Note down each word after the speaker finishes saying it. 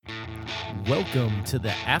Welcome to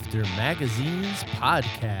the After Magazines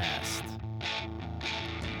podcast.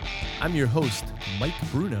 I'm your host, Mike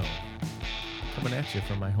Bruno, coming at you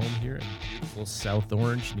from my home here in beautiful South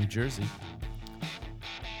Orange, New Jersey.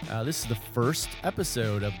 This is the first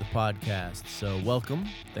episode of the podcast, so welcome.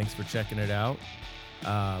 Thanks for checking it out.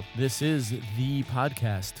 This is the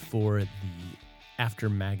podcast for the After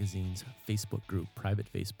Magazines Facebook group,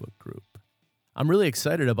 private Facebook group. I'm really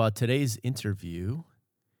excited about today's interview.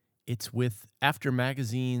 It's with After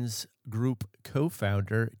Magazine's group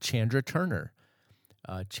co-founder, Chandra Turner.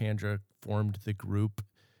 Chandra formed the group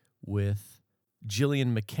with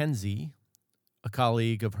Jillian McKenzie, a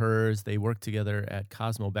colleague of hers. They worked together at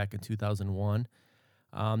Cosmo back in 2001.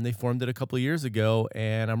 They formed it a couple of years ago,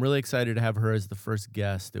 and I'm really excited to have her as the first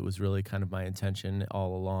guest. It was really kind of my intention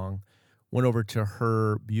all along. Went over to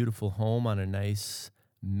her beautiful home on a nice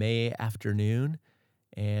May afternoon,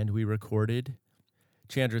 and we recorded.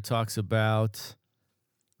 Chandra talks about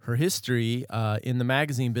her history in the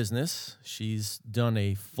magazine business. She's done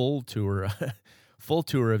a full tour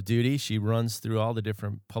of duty. She runs through all the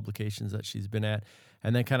different publications that she's been at,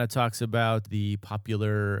 and then kind of talks about the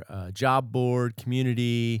popular job board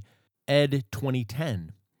community, Ed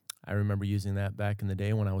 2010. I remember using that back in the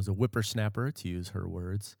day when I was a whippersnapper, to use her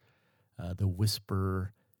words. The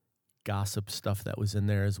whisper gossip stuff that was in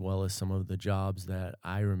there, as well as some of the jobs that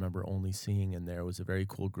I remember only seeing in there. It was a very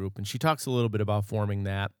cool group. And she talks a little bit about forming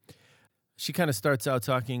that. She kind of starts out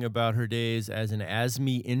talking about her days as an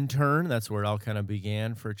ASME intern. That's where it all kind of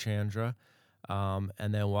began for Chandra. And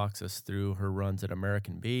then walks us through her runs at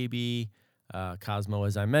American Baby, Cosmo,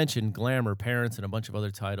 as I mentioned, Glamour, Parents, and a bunch of other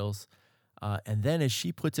titles. And then, as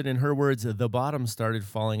she puts it in her words, the bottom started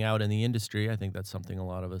falling out in the industry. I think that's something a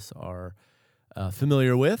lot of us are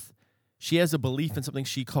familiar with. She has a belief in something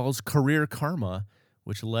she calls career karma,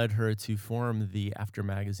 which led her to form the After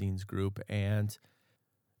Magazines group. And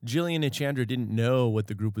Jillian and Chandra didn't know what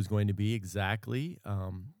the group was going to be exactly,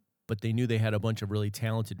 but they knew they had a bunch of really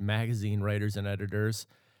talented magazine writers and editors,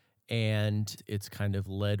 and it's kind of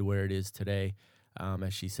led where it is today.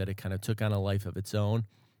 As she said, it kind of took on a life of its own.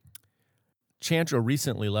 Chandra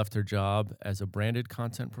recently left her job as a branded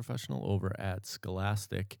content professional over at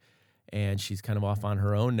Scholastic, and she's kind of off on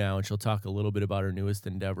her own now, and she'll talk a little bit about her newest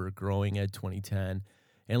endeavor, growing Ed 2010,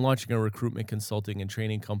 and launching a recruitment consulting and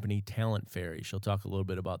training company, Talent Fairy. She'll talk a little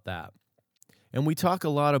bit about that. And we talk a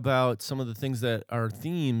lot about some of the things that are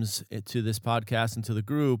themes to this podcast and to the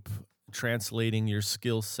group, translating your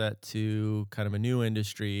skill set to kind of a new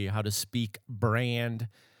industry, how to speak brand.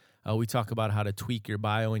 We talk about how to tweak your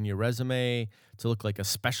bio and your resume to look like a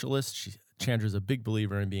specialist. Chandra's a big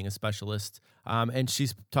believer in being a specialist. And she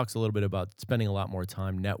talks a little bit about spending a lot more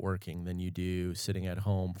time networking than you do sitting at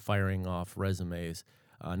home firing off resumes.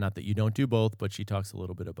 Not that you don't do both, but she talks a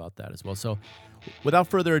little bit about that as well. So without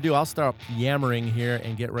further ado, I'll stop yammering here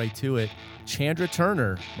and get right to it. Chandra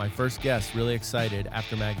Turner, my first guest, really excited,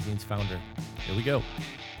 After Magazine's founder. Here we go.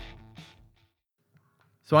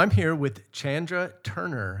 So I'm here with Chandra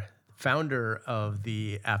Turner, founder of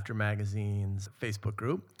the After Magazine's Facebook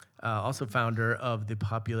group, also founder of the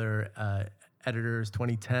popular Editors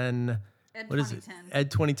 2010. Ed What 2010. is it?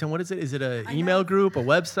 Ed 2010. What is it? Is it an email group, a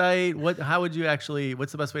website? How would you actually,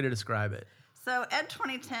 what's the best way to describe it? So Ed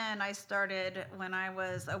 2010, I started when I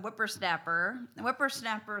was a whippersnapper. The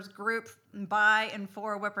Whippersnappers group by and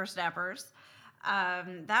for whippersnappers.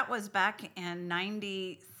 That was back in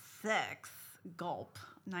 96, gulp,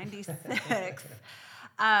 96.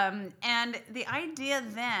 And the idea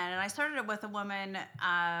then, and I started it with a woman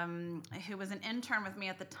who was an intern with me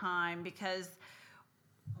at the time, because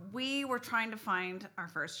we were trying to find our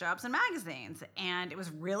first jobs in magazines, and it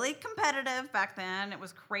was really competitive back then. It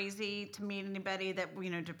was crazy to meet anybody that,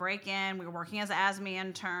 to break in. We were working as ASME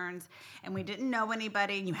interns, and we didn't know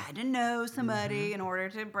anybody, and you had to know somebody in order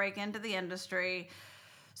to break into the industry.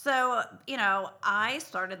 So, I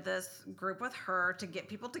started this group with her to get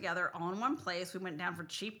people together all in one place. We went down for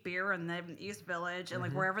cheap beer in the East Village and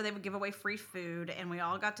wherever they would give away free food. And we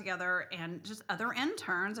all got together and just other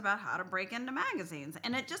interns about how to break into magazines.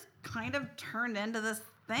 And it just kind of turned into this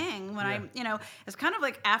thing when it's kind of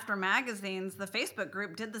like After Magazines, the Facebook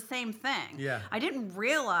group did the same thing. Yeah. I didn't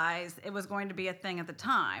realize it was going to be a thing at the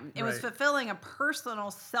time. It was fulfilling a personal,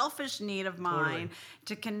 selfish need of mine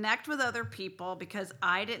to connect with other people, because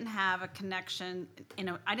I didn't have a connection,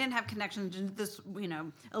 I didn't have connections into this,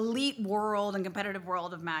 elite world and competitive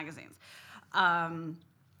world of magazines.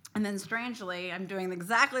 And then strangely, I'm doing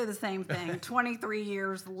exactly the same thing 23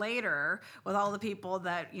 years later with all the people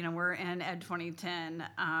that, were in Ed 2010,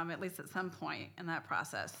 at least at some point in that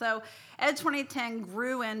process. So Ed 2010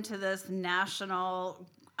 grew into this national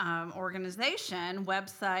organization,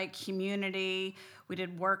 website, community. We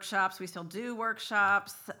did workshops. We still do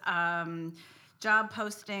workshops. Job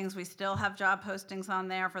postings. We still have job postings on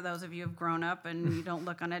there for those of you who've grown up and you don't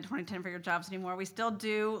look on Ed 2010 for your jobs anymore. We still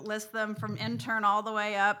do list them from intern all the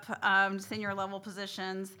way up to senior level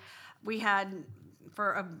positions. We had,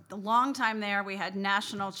 for a long time there, we had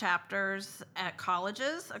national chapters at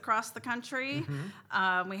colleges across the country.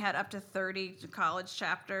 We had up to 30 college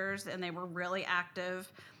chapters, and they were really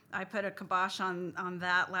active. I put a kibosh on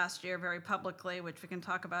that last year very publicly, which we can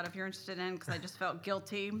talk about if you're interested in, because I just felt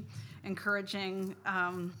guilty encouraging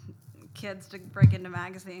kids to break into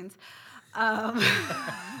magazines.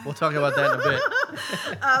 We'll talk about that in a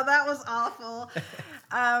bit. That was awful.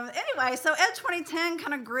 Anyway, so Ed 2010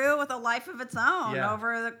 kind of grew with a life of its own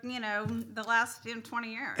over the last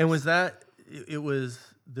 20 years. And was that, it was,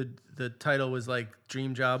 the title was like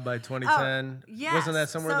Dream Job by 2010? Yes. Wasn't that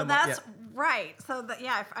somewhere? So that's right. So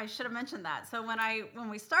I should have mentioned that. So when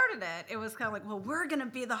we started it, it was kind of like, well, we're going to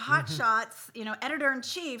be the hot shots,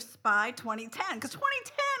 editor-in-chiefs by 2010. Because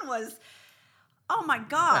 2010 was, oh my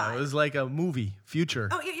God. Yeah, it was like a movie, future.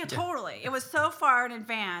 Oh, yeah, totally. It was so far in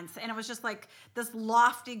advance. And it was just like this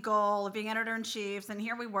lofty goal of being editor-in-chiefs. And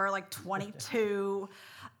here we were, like 22.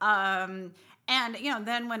 And,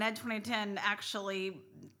 then when Ed 2010 actually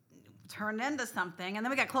turned into something, and then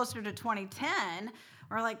we got closer to 2010,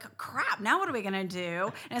 we're like, crap, now what are we going to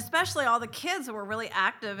do? And especially all the kids that were really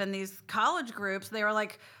active in these college groups, they were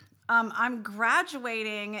like, I'm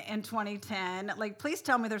graduating in 2010. Like, please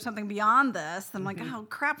tell me there's something beyond this. I'm like, oh,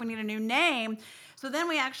 crap, we need a new name. So then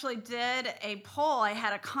we actually did a poll. I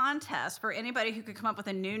had a contest for anybody who could come up with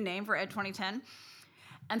a new name for Ed 2010.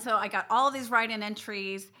 And so I got all of these write-in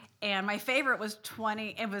entries, and my favorite was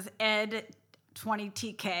Ed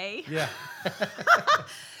 20TK. Yeah.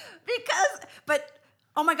 But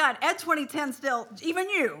oh my God, Ed 2010 still, even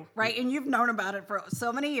you, right? And you've known about it for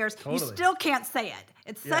so many years. Totally. You still can't say it.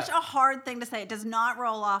 It's such a hard thing to say. It does not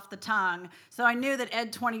roll off the tongue. So I knew that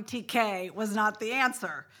Ed 20TK was not the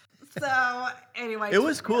answer. So anyway. It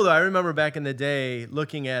was cool, though. I remember back in the day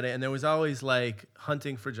looking at it, and there was always like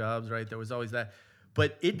hunting for jobs, right? There was always that.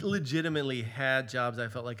 But it legitimately had jobs I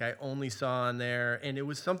felt like I only saw on there. And it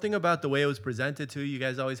was something about the way it was presented to you. You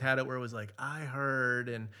guys always had it where it was like, I heard.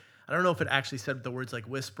 And I don't know if it actually said the words like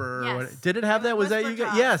whisper. Yes. Did it have that? Was that you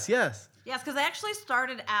guys? Yes. Yes, because it actually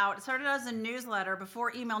started out as a newsletter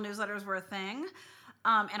before email newsletters were a thing.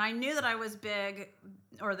 And I knew that I was big,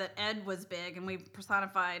 or that Ed was big, and we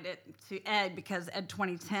personified it to Ed because Ed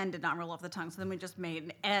 2010 did not roll off the tongue. So then we just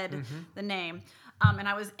made Ed the name. And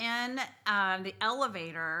I was in the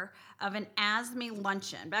elevator of an ASME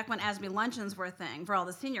luncheon, back when ASME luncheons were a thing for all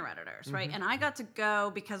the senior editors, right? And I got to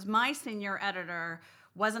go because my senior editor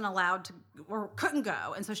wasn't allowed to or couldn't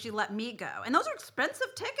go, and so she let me go. And those are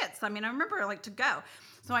expensive tickets. I mean, I remember to go.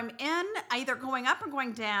 So I'm in either going up or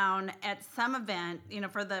going down at some event,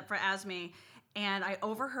 for ASME, and I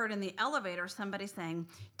overheard in the elevator somebody saying,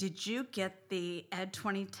 "Did you get the Ed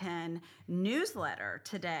 2010 newsletter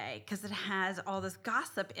today? Because it has all this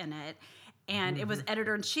gossip in it." And it was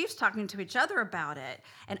editor-in-chiefs talking to each other about it.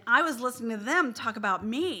 And I was listening to them talk about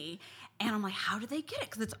me. And I'm like, how do they get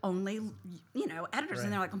it? Because it's only, editors. Right.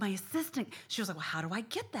 And they're like, well, my assistant. She was like, well, how do I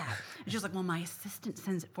get that? And she was like, well, my assistant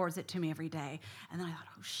forwards it to me every day. And then I thought,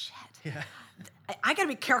 oh, shit. Yeah. I got to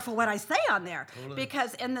be careful what I say on there. Totally.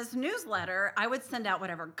 Because in this newsletter, I would send out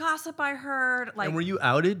whatever gossip I heard. And were you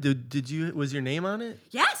outed? Was your name on it?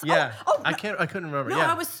 Yes. Yeah. Oh, I couldn't remember. No,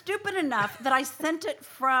 yeah. I was stupid enough that I sent it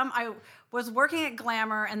I was working at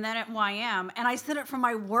Glamour and then at YM, and I sent it from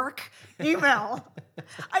my work email. There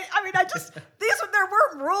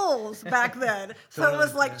weren't rules back then. So it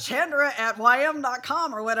was like Chandra at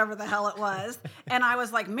ym.com or whatever the hell it was. And I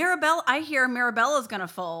was like, I hear Mirabella's going to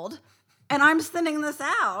fold, and I'm sending this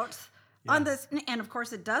out. On this, and of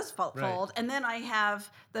course it does fold. Right. And then I have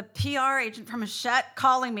the PR agent from Hachette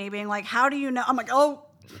calling me, being like, how do you know? I'm like, oh,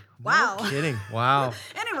 wow. No kidding. Wow.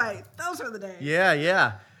 Anyway, those were the days.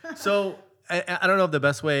 Yeah. So I don't know if the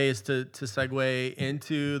best way is to segue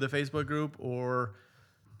into the Facebook group, or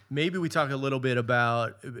maybe we talk a little bit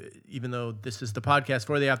about, even though this is the podcast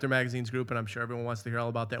for the After Magazines group, and I'm sure everyone wants to hear all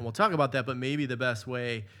about that, and we'll talk about that, but maybe the best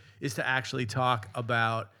way is to actually talk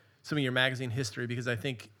about some of your magazine history, because I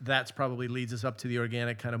think that's probably leads us up to the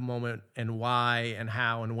organic kind of moment and why and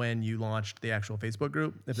how and when you launched the actual Facebook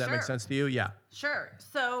group, if that makes sense to you. Yeah. Sure.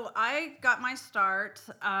 So I got my start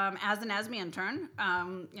as an ASME intern.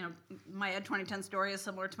 My Ed 2010 story is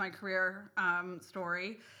similar to my career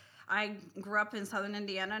story. I grew up in southern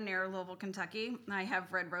Indiana near Louisville, Kentucky. I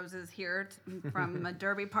have red roses here from a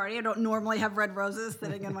derby party. I don't normally have red roses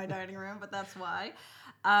sitting in my dining room, but that's why.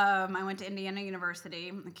 I went to Indiana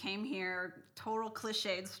University. I came here, total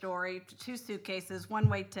cliched story, 2 suitcases,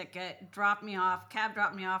 one-way ticket, cab dropped me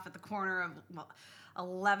off at the corner of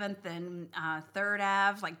 11th and 3rd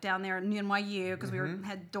Ave, like down there in NYU, because we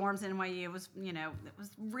had dorms in NYU. It was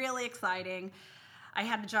really exciting. I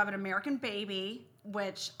had a job at American Baby,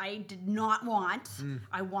 which I did not want.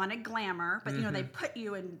 I wanted glamour, but they put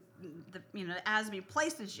you in ASME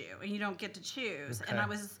places you, and you don't get to choose. Okay. And I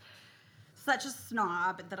was such a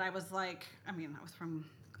snob that I was like, I was from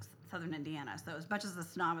Southern Indiana, so as much as a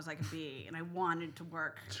snob as I could be, and I wanted to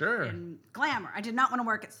work in glamour. I did not want to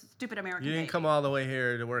work at stupid American Baby. You didn't come all the way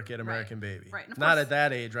here to work at American Baby. Right. And not at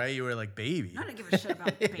that age, right? You were like, baby. I didn't give a shit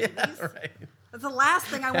about babies. Yeah, right. That's the last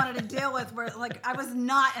thing I wanted to deal with. Where I was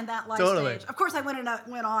not in that life stage. Of course, I went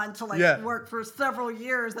on to work for several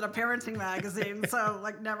years at a parenting magazine. So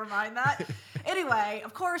never mind that. Anyway,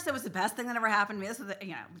 of course, it was the best thing that ever happened to me. This was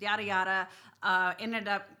yada yada. Ended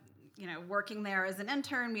up working there as an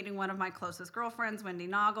intern, meeting one of my closest girlfriends, Wendy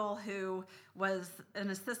Noggle, who was an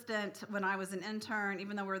assistant when I was an intern,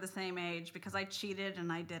 even though we were the same age, because I cheated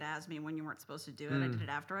and I did ASME when you weren't supposed to do it. I did it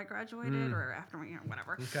after I graduated or after,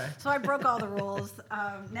 whatever. Okay. So I broke all the rules.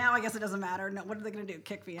 Now I guess it doesn't matter. No, what are they going to do?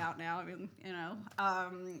 Kick me out now?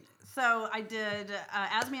 So I did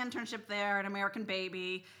ASME internship there at American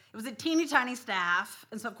Baby. It was a teeny tiny staff,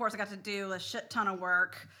 and so of course I got to do a shit ton of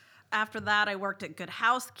work. After that, I worked at Good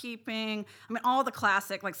Housekeeping. All the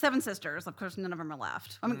classic, like Seven Sisters. Of course, none of them are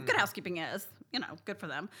left. Good Housekeeping is, good for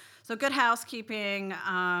them. So Good Housekeeping,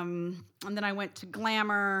 and then I went to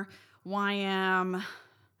Glamour, YM. I'm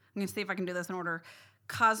going to see if I can do this in order.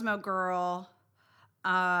 Cosmo Girl.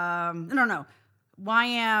 YM,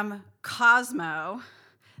 Cosmo.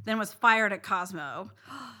 Then was fired at Cosmo.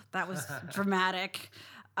 That was dramatic.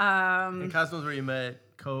 And Cosmo's where you met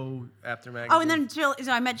After Magazine. Oh, and then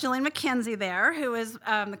I met Jillian McKenzie there, who is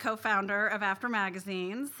the co-founder of After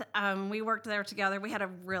Magazines. We worked there together. We had a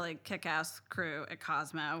really kick-ass crew at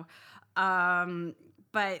Cosmo.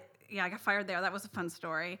 But yeah, I got fired there. That was a fun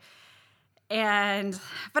story. But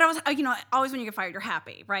I was, always when you get fired, you're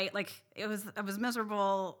happy, right? I was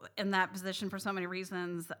miserable in that position for so many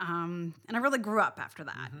reasons. And I really grew up after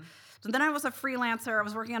that. So then I was a freelancer. I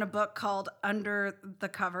was working on a book called Under the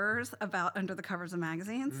Covers, about under the covers of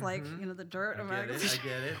magazines, the dirt of magazines. I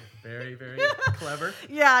get it. Very, very clever.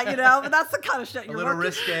 Yeah, but that's the kind of shit you're a little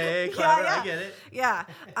risque, clever. Yeah. I get it. Yeah,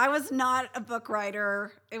 I was not a book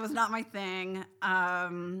writer. It was not my thing.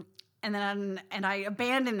 And I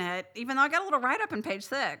abandoned it, even though I got a little write-up in Page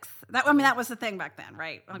Six. That was the thing back then,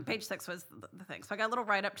 right? Page Six was the thing. So I got a little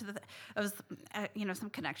write-up to it was, some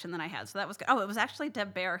connection that I had. So that was good. Oh, it was actually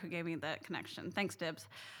Deb Bear who gave me the connection. Thanks, Dibs.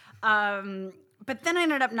 But then I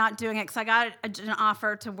ended up not doing it because I got an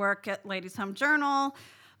offer to work at Ladies Home Journal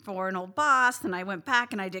for an old boss, and I went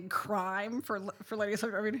back and I did crime for Ladies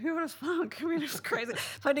Home. Who would have thunk? It was crazy.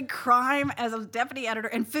 So I did crime as a deputy editor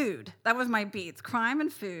and food. That was my beats: crime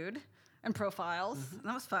and food. And profiles, and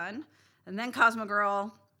that was fun. And then Cosmo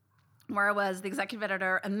Girl, where I was the executive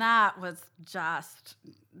editor, and that was just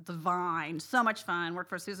divine. So much fun. Worked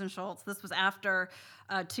for Susan Schultz. This was after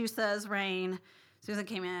Tusa's reign. Susan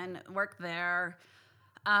came in, worked there.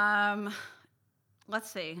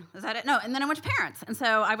 Let's see, is that it? No, and then I went to Parents. And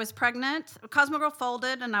so I was pregnant. Cosmo Girl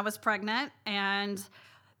folded, and I was pregnant, and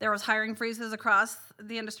there was hiring freezes across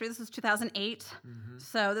the industry. This was 2008.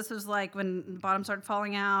 So this was when the bottom started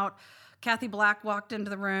falling out. Kathy Black walked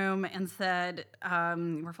into the room and said,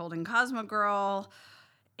 "We're folding Cosmo Girl,"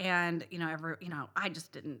 and I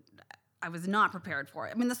was not prepared for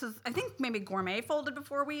it. I think maybe Gourmet folded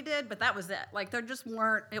before we did, but that was it. There just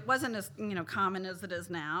weren't. It wasn't as common as it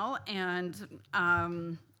is now, and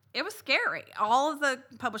it was scary. All of the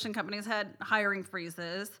publishing companies had hiring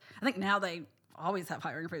freezes. I think now they always have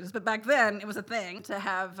hiring freezes, but back then it was a thing to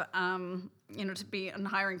have, to be in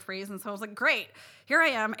hiring freeze. And so I was like, great, here I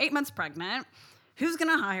am, 8 months pregnant. Who's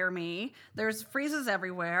going to hire me? There's freezes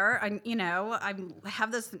everywhere. I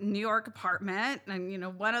have this New York apartment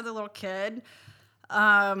and, one other little kid.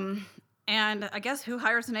 And I guess who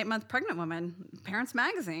hires an 8-month pregnant woman? Parents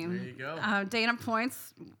Magazine. There you go. Dana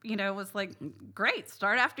Points, was like, great,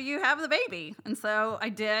 start after you have the baby. And so I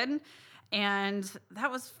did. And that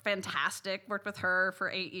was fantastic. Worked with her for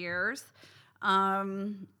 8 years.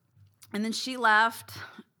 And then she left.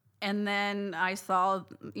 And then I saw,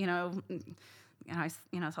 I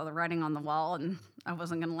saw the writing on the wall, and I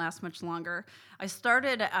wasn't going to last much longer. I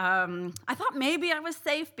started, I thought maybe I was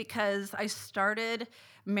safe because I started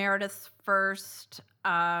Meredith's first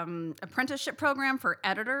apprenticeship program for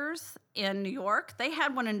editors in New York. They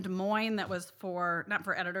had one in Des Moines that was not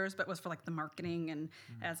for editors, but was for the marketing and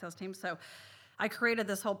ad sales team. So I created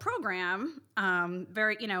this whole program, and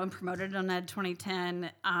promoted it on Ed 2010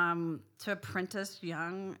 to apprentice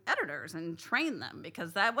young editors and train them,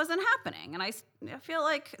 because that wasn't happening. And I feel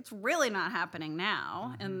like it's really not happening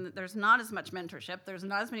now. And there's not as much mentorship. There's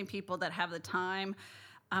not as many people that have the time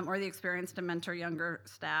or the experience to mentor younger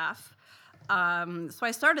staff. So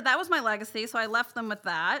I started, that was my legacy. So I left them with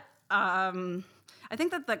that. I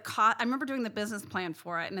think that I remember doing the business plan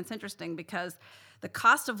for it, and it's interesting because the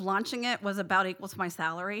cost of launching it was about equal to my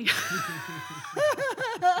salary. So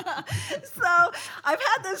I've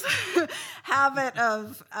had this habit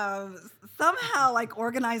of somehow like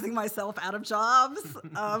organizing myself out of jobs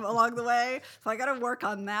along the way. So I got to work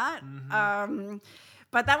on that.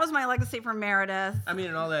 But that was my legacy for Meredith. I mean,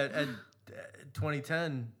 and all that at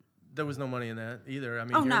 2010, there was no money in that either. I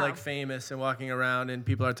mean, you're no. like famous and walking around and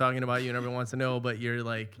people are talking about you and everyone wants to know, but you're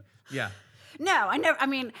like, yeah. No, I never. I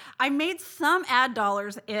mean, I made some ad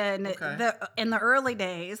dollars in the early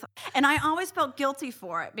days, and I always felt guilty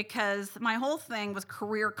for it because my whole thing was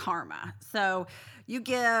career karma. So you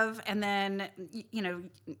give, and then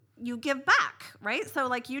you give back, right? So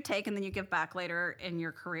like you take, and then you give back later in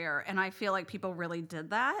your career. And I feel like people really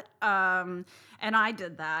did that, and I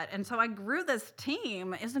did that, and so I grew this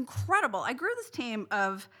team. It's incredible. I grew this team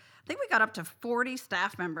of, I think we got up to 40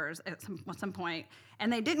 staff members at some point,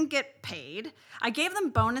 and they didn't get paid. I gave them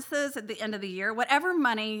bonuses at the end of the year. Whatever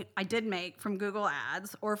money I did make from Google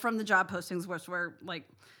Ads or from the job postings, which were like,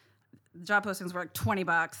 job postings were like $20,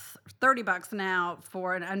 $30 now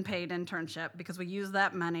for an unpaid internship, because we use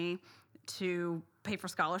that money to pay for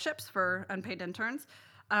scholarships for unpaid interns.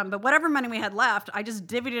 But whatever money we had left, I just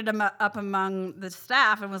divvied them up among the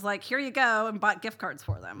staff and was like, here you go, and bought gift cards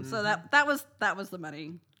for them. So that was the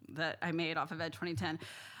money that I made off of Ed 2010.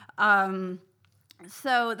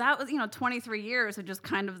 So that was, 23 years of just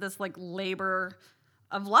kind of this like labor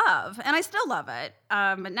of love, and I still love it.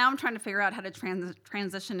 But now I'm trying to figure out how to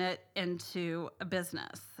transition it into a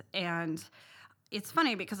business. And it's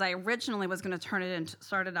funny because I originally was going to turn it into,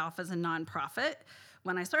 started off as a nonprofit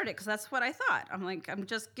when I started, because that's what I thought. I'm like, I'm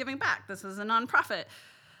just giving back. This is a nonprofit.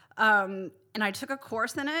 And I took a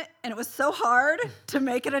course in it, and it was so hard to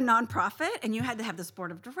make it a nonprofit, and you had to have this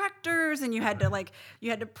board of directors, and you had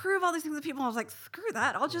to prove all these things to people. I was like, screw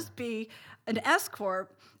that. I'll just be an S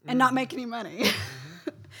Corp and not make any money.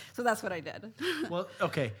 So that's what I did. Well,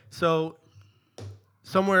 okay. So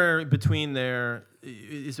somewhere between there,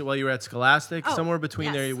 is it while you were at Scholastic? Somewhere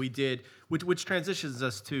between there we did, which transitions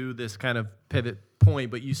us to this kind of pivot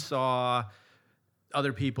point, but you saw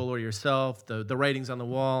other people or yourself, the writings on the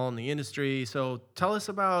wall in the industry. So tell us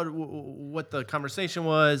about what the conversation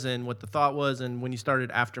was and what the thought was, and when you started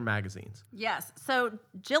After Magazines. Yes. So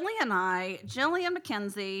Jillian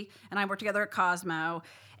McKenzie and I worked together at Cosmo,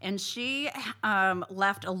 and she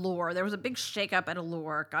left Allure. There was a big shakeup at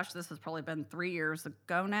Allure. Gosh, this has probably been 3 years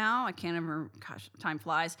ago now. I can't even, gosh, time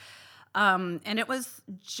flies. And it was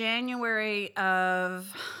January of...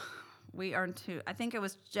 I think it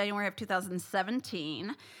was January of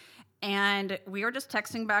 2017, and we were just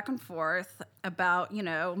texting back and forth about,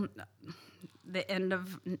 the end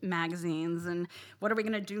of magazines and what are we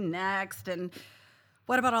going to do next, and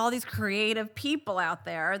what about all these creative people out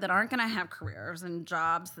there that aren't going to have careers and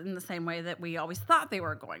jobs in the same way that we always thought they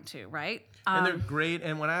were going to, right? And they're great,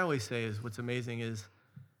 and what I always say is what's amazing is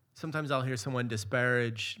sometimes I'll hear someone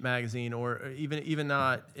disparage magazine, or even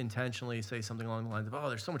not intentionally say something along the lines of, oh,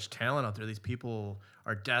 there's so much talent out there. These people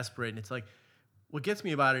are desperate. And it's like, what gets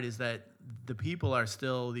me about it is that the people are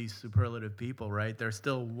still these superlative people, right? They're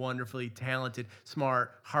still wonderfully talented,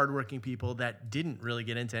 smart, hardworking people that didn't really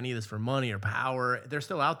get into any of this for money or power. They're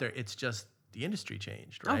still out there. It's just the industry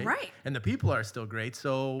changed, right? Oh, right. And the people are still great.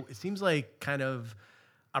 So it seems like kind of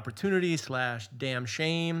opportunity / damn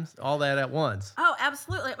shame, all that at once. Oh,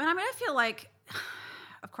 absolutely. I mean, I feel like,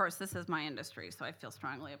 of course, this is my industry, so I feel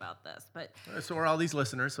strongly about this. But so are all these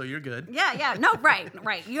listeners, so you're good. Yeah. No, right.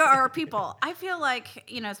 You are people. I feel like,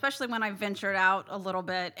 especially when I ventured out a little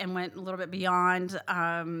bit and went a little bit beyond,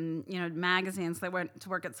 magazines. I went to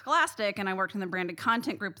work at Scholastic, and I worked in the branded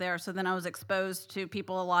content group there. So then I was exposed to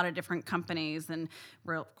people, a lot of different companies, and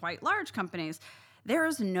quite large companies. There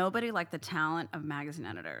is nobody like the talent of magazine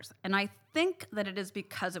editors. And I think that it is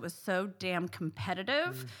because it was so damn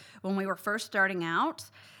competitive when we were first starting out.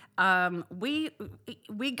 We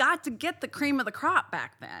got to get the cream of the crop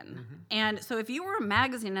back then. And so if you were a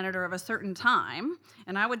magazine editor of a certain time,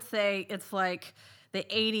 and I would say it's like the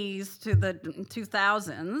 80s to the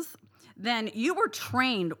 2000s, then you were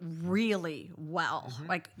trained really well.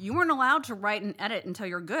 Like, you weren't allowed to write and edit until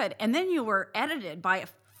you're good. And then you were edited by a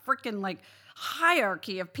freaking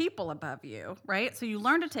hierarchy of people above you, right? So you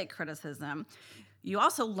learn to take criticism. You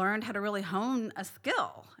also learned how to really hone a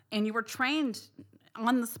skill, and you were trained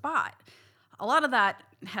on the spot. A lot of that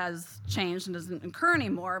has changed and doesn't occur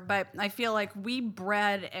anymore, but I feel like we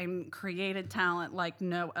bred and created talent like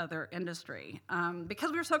no other industry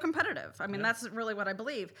because we were so competitive. I mean, that's really what I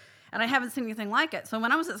believe, and I haven't seen anything like it. So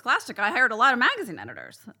when I was at Scholastic, I hired a lot of magazine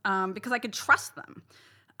editors because I could trust them,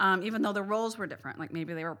 even though the roles were different. Like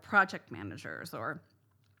maybe they were project managers or,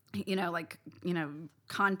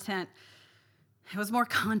 content. It was more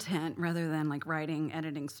content rather than like writing,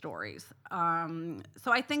 editing stories.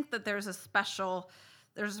 So I think that there's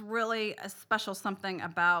really a special something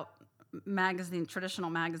about traditional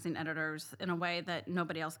magazine editors in a way that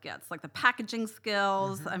nobody else gets. Like the packaging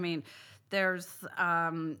skills. I mean,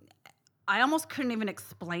 I almost couldn't even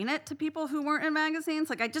explain it to people who weren't in magazines.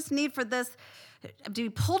 Like I just need for this to be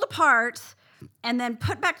pulled apart and then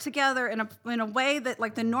put back together in a way that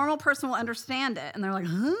like the normal person will understand it. And they're like,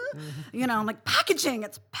 huh? I'm like, packaging,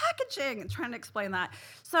 it's packaging, and trying to explain that.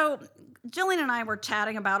 So Jillian and I were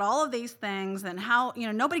chatting about all of these things and how,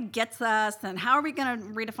 nobody gets us and how are we going to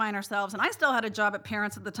redefine ourselves. And I still had a job at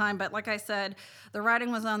Parents at the time, but like I said, the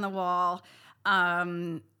writing was on the wall.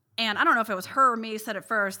 And I don't know if it was her or me said it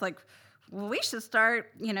first, like, well, we should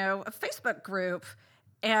start, a Facebook group.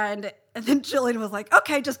 And then Jillian was like,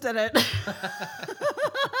 okay, just did it. And it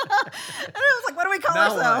was like, what do we call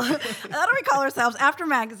ourselves? How do we call ourselves? After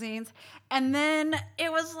magazines. And then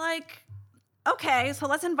it was like, okay, so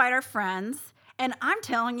let's invite our friends. And I'm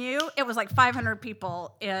telling you, it was like 500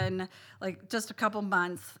 people in like just a couple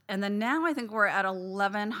months. And then now I think we're at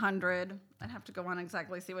 1,100. I'd have to go on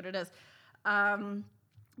exactly see what it is. I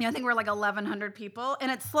think we're like 1,100 people.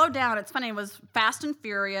 And it slowed down. It's funny. It was fast and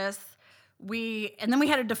furious. And then we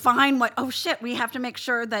had to define we have to make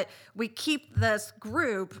sure that we keep this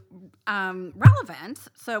group relevant.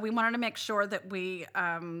 So we wanted to make sure that we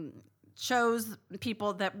chose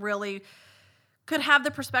people that really could have the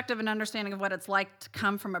perspective and understanding of what it's like to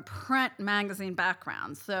come from a print magazine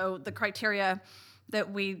background. So the criteria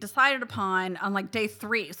that we decided upon on like day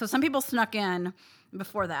 3. So some people snuck in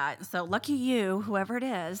before that. So lucky you, whoever it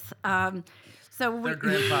is. Their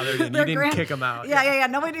grandfather, and you didn't kick them out. Yeah.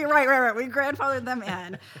 Nobody, right. We grandfathered them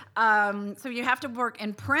in. So you have to work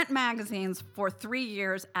in print magazines for 3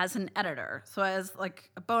 years as an editor. So as like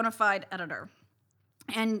a bona fide editor.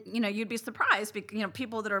 And, you'd be surprised,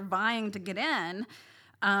 people that are vying to get in,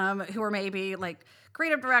 who are maybe like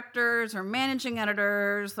creative directors or managing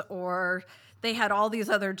editors, or they had all these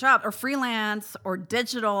other jobs, or freelance, or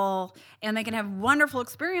digital, and they can have wonderful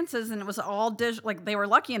experiences. And it was all digital. Like they were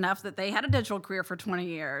lucky enough that they had a digital career for 20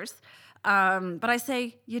 years. But I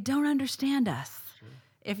say, you don't understand us. Sure.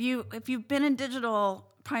 If you've been in digital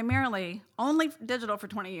primarily, only digital for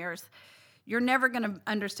 20 years, you're never going to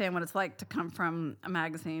understand what it's like to come from a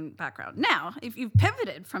magazine background. Now, if you've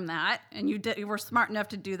pivoted from that and you were smart enough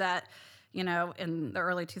to do that, in the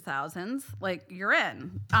early 2000s, like you're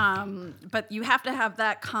in. But you have to have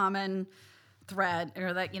that common thread,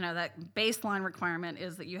 or that, that baseline requirement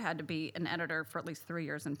is that you had to be an editor for at least 3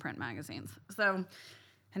 years in print magazines. So,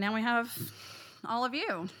 and now we have all of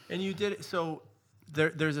you. And you did, so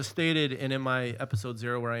there's a stated, and in my episode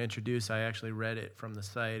 0 where I actually read it from the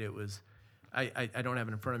site. It was, I don't have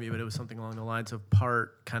it in front of me, but it was something along the lines of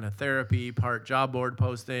part kind of therapy, part job board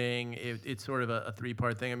posting. It's sort of a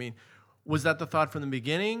 3-part thing. I mean, was that the thought from the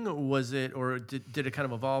beginning? Was it, or did it kind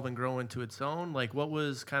of evolve and grow into its own? Like, what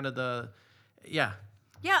was kind of the, Yeah,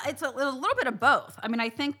 it's a little bit of both. I mean, I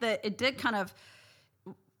think that it did kind of,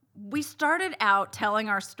 we started out telling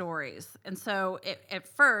our stories. And so at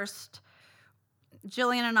first,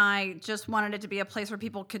 Jillian and I just wanted it to be a place where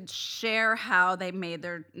people could share how they made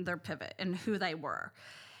their pivot and who they were.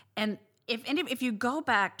 And if you go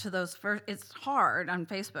back to those first, it's hard on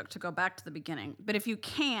Facebook to go back to the beginning, but if you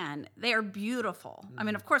can, they are beautiful. I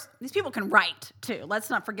mean, of course, these people can write too. Let's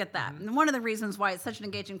not forget that. And one of the reasons why it's such an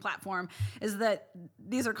engaging platform is that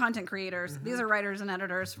these are content creators. These are writers and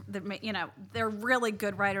editors that they're really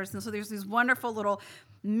good writers. And so there's these wonderful little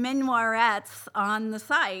memoirettes on the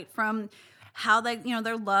site from how they,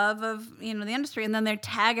 their love of, the industry. And then they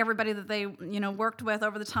tag everybody that they, worked with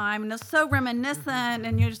over the time. And it's so reminiscent,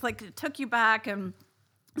 and you just like, it took you back. And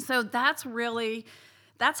so that's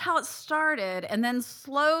how it started. And then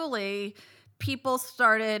slowly people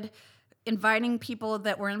started inviting people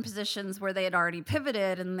that were in positions where they had already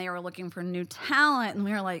pivoted and they were looking for new talent. And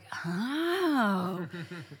we were like, oh,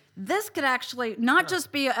 this could actually not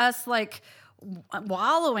just be us like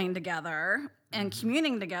wallowing together and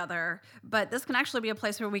communing together, but this can actually be a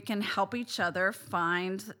place where we can help each other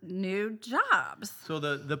find new jobs. So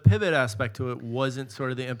the pivot aspect to it wasn't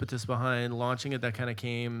sort of the impetus behind launching it. That kind of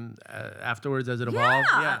came afterwards as it evolved.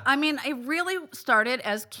 Yeah. I mean, it really started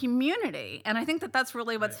as community, and I think that that's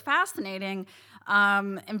really what's fascinating,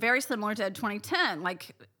 and very similar to Ed 2010.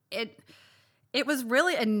 Like it was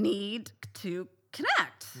really a need to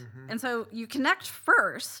connect, and so you connect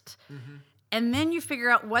first. And then you figure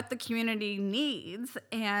out what the community needs,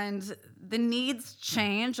 and the needs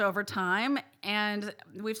change over time. And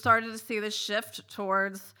we've started to see this shift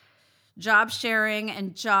towards job sharing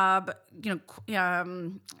and job,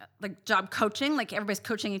 like job coaching. Like everybody's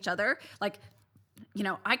coaching each other. Like,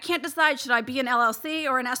 I can't decide, should I be an LLC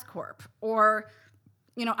or an S corp, or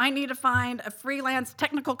I need to find a freelance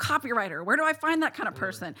technical copywriter. Where do I find that kind of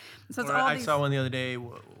person? So it's I saw one the other day.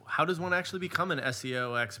 How does one actually become an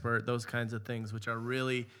SEO expert? Those kinds of things, which are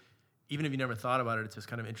really, even if you never thought about it, it's just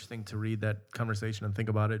kind of interesting to read that conversation and think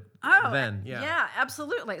about it then. Yeah,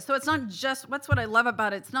 absolutely. So it's not just, what's what I love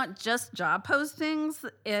about it, it's not just job postings.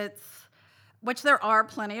 Which there are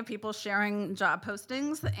plenty of people sharing job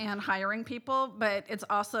postings and hiring people, but it's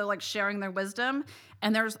also like sharing their wisdom.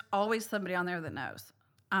 And there's always somebody on there that knows.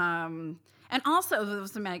 And also,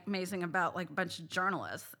 what's amazing about like a bunch of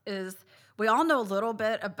journalists is we all know a little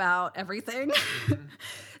bit about everything.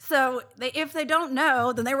 So if they don't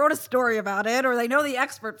know, then they wrote a story about it, or they know the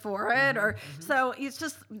expert for it, so it's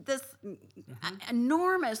just this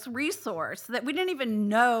enormous resource that we didn't even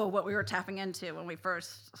know what we were tapping into when we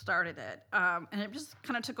first started it, and it just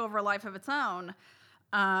kind of took over a life of its own.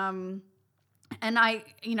 And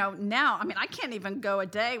now, I can't even go a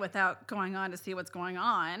day without going on to see what's going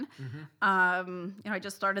on. I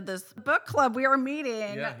just started this book club. We are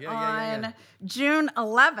meeting on June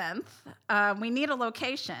 11th. We need a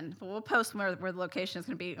location. But we'll post where the location is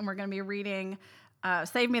going to be. And we're going to be reading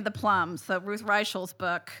Save Me the Plums, so Ruth Reichel's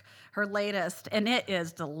book, her latest. And it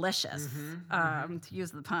is delicious, to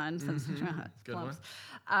use the pun. Since Good one.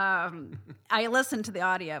 I listened to the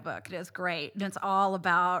audiobook. It is great. And it's all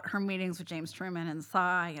about her meetings with James Truman and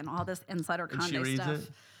Psy and all this Insider Conde stuff.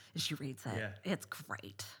 She reads it. Yeah. It's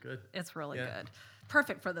great. Good. It's really good.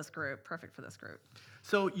 Perfect for this group.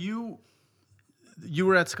 So you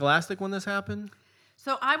were at Scholastic when this happened?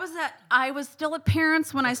 So I was still at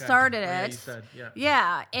Parents when I started it. Yeah, you said,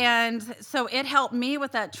 Yeah, and so it helped me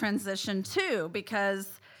with that transition too, because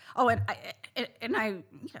I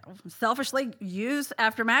selfishly use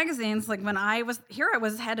After magazines. Like when I was here,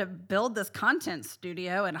 had to build this content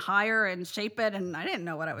studio and hire and shape it, and I didn't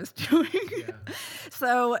know what I was doing. Yeah.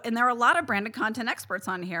 So, and there were a lot of branded content experts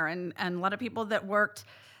on here, and a lot of people that worked,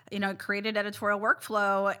 created editorial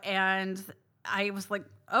workflow, and I was like,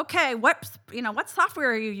 okay, what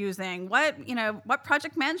software are you using? What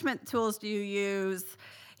project management tools do you use?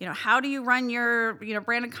 How do you run your,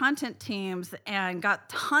 branded content teams? And got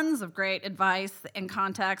tons of great advice and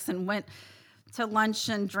contacts, and went to lunch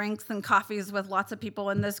and drinks and coffees with lots of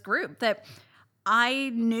people in this group that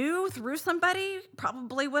I knew through somebody,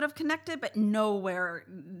 probably would have connected, but nowhere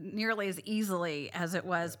nearly as easily as it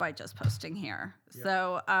was by just posting here. Yeah.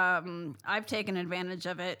 So I've taken advantage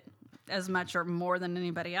of it as much or more than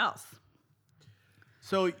anybody else.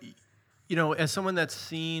 So, as someone that's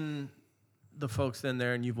seen the folks in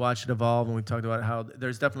there and you've watched it evolve, and we've talked about how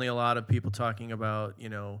there's definitely a lot of people talking about,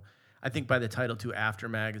 I think by the title too, After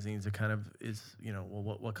magazines, it kind of is,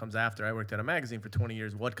 what comes after? I worked at a magazine for 20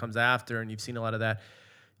 years. What comes after? And you've seen a lot of that.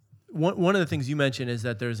 One of the things you mentioned is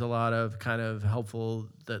that there's a lot of kind of helpful,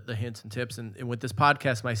 the hints and tips. And with this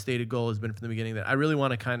podcast, my stated goal has been from the beginning that I really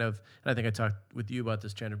want to kind of, and I think I talked with you about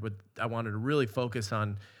this, Chandra, but I wanted to really focus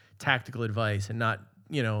on tactical advice and not,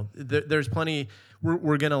 there's plenty,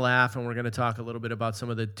 we're going to laugh and we're going to talk a little bit about some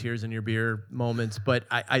of the tears in your beer moments. But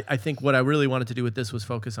I think what I really wanted to do with this was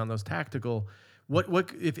focus on those tactical.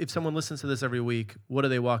 What if someone listens to this every week, what do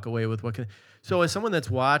they walk away with? So as someone that's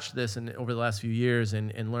watched this and over the last few years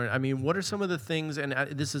and learned, what are some of the things, and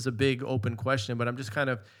this is a big open question, but I'm just kind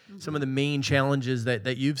of some of the main challenges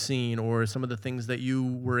that you've seen, or some of the things that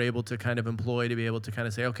you were able to kind of employ to be able to kind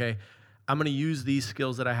of say, okay, I'm going to use these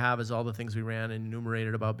skills that I have as all the things we ran and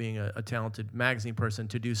enumerated about being a talented magazine person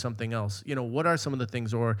to do something else. What are some of the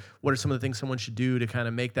things, or what are some of the things someone should do to kind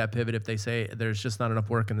of make that pivot if they say there's just not enough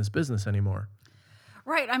work in this business anymore?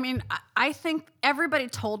 Right. I think everybody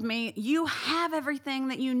told me you have everything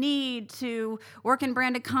that you need to work in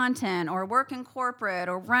branded content or work in corporate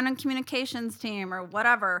or run a communications team or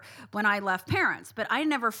whatever when I left Parents, but I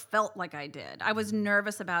never felt like I did. I was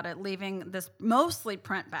nervous about it, leaving this mostly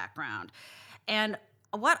print background. And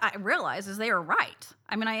what I realized is they were right.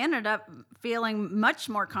 I mean, I ended up feeling much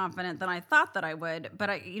more confident than I thought that I would,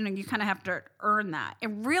 but you kind of have to earn that. It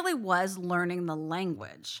really was learning the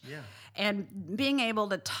language and being able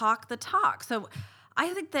to talk the talk. So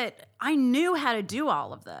I think that I knew how to do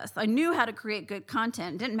all of this. I knew how to create good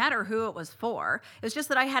content. It didn't matter who it was for. It was just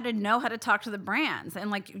that I had to know how to talk to the brands and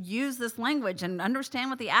like use this language and understand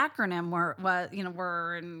what the acronym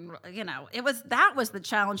were, and that was the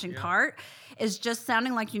challenging part, is just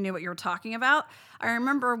sounding like you knew what you were talking about. I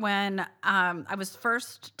remember when I was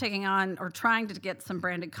first taking on or trying to get some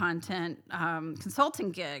branded content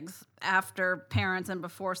consulting gigs after Parents and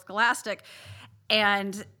before Scholastic,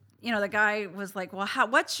 and the guy was like, well, how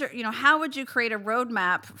would you create a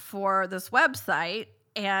roadmap for this website?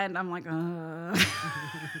 And I'm like, and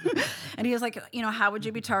he was like, how would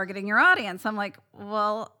you be targeting your audience? I'm like,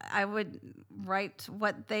 well, I would write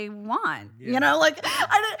what they want.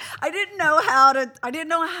 I didn't know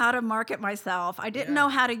how to market myself. I didn't know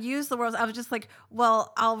how to use the words. I was just like,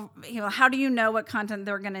 well, how do you know what content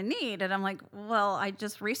they're going to need? And I'm like, well, I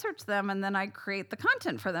just research them and then I create the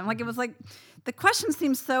content for them. Like, it was like, the question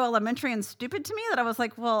seems so elementary and stupid to me that I was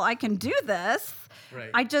like, well, I can do this.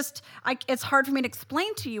 Right. It's hard for me to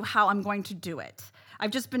explain to you how I'm going to do it.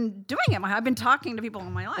 I've just been doing it. I've been talking to people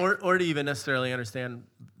all my life. Or to even necessarily understand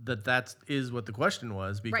that is what the question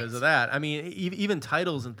was because of that. I mean, even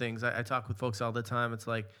titles and things, I talk with folks all the time. It's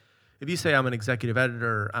like, if you say I'm an executive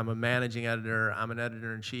editor, I'm a managing editor, I'm an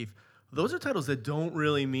editor-in-chief, those are titles that don't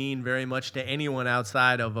really mean very much to anyone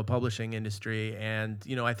outside of a publishing industry. And,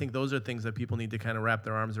 I think those are things that people need to kind of wrap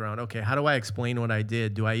their arms around. Okay, how do I explain what I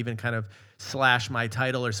did? Do I even kind of slash my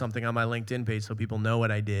title or something on my LinkedIn page so people know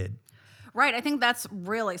what I did? Right. I think that's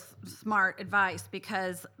really smart advice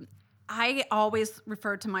because I always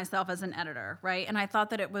referred to myself as an editor, right? And I thought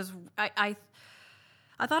that it was, I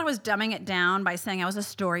thought I was dumbing it down by saying I was a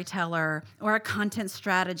storyteller or a content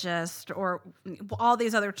strategist or all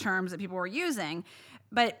these other terms that people were using.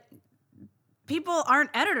 But people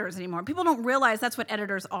aren't editors anymore. People don't realize that's what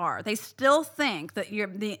editors are. They still think that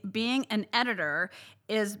being an editor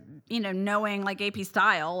is, knowing like AP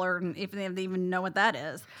style, or if they even know what that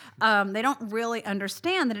is. They don't really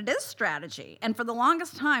understand that it is strategy. And for the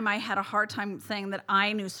longest time, I had a hard time saying that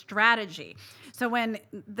I knew strategy. So when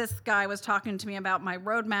this guy was talking to me about my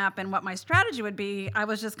roadmap and what my strategy would be, I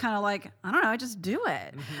was just kind of like, I don't know, I just do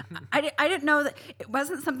it. I didn't know that it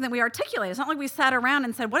wasn't something that we articulated. It's not like we sat around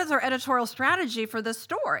and said, what is our editorial strategy for this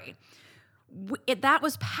story? That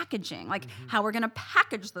was packaging, like how we're going to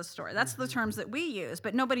package the story. That's the terms that we use,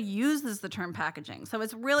 but nobody uses the term packaging. So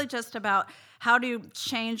it's really just about how to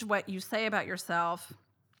change what you say about yourself.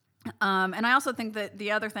 And I also think that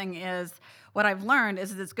the other thing is, what I've learned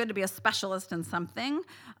is that it's good to be a specialist in something.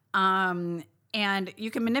 And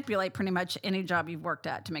you can manipulate pretty much any job you've worked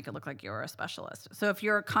at to make it look like you're a specialist. So if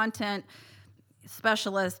you're a content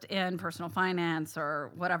specialist in personal finance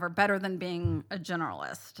or whatever, better than being a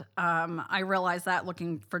generalist. I realized that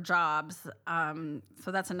looking for jobs.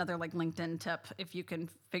 So that's another like LinkedIn tip if you can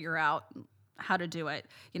figure out how to do it.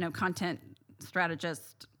 Content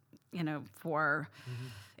strategist, for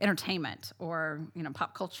entertainment or,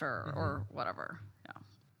 pop culture or whatever. Yeah.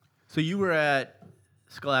 So you were at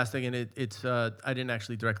Scholastic, and it's I didn't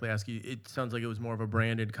actually directly ask you. It sounds like it was more of a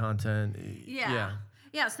branded content.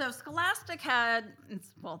 Yeah, so Scholastic had,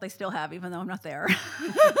 they still have, even though I'm not there.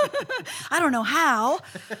 I don't know how.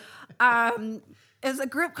 Is a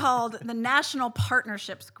group called the National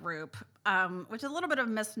Partnerships Group, which is a little bit of a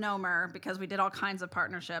misnomer because we did all kinds of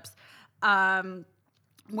partnerships,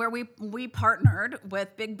 where we partnered with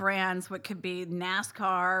big brands, what could be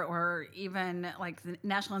NASCAR or even like the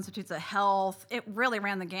National Institutes of Health. It really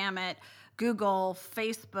ran the gamut. Google,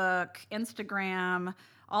 Facebook, Instagram,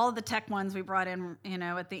 all of the tech ones we brought in,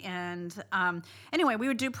 at the end. Anyway, we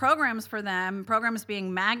would do programs for them, programs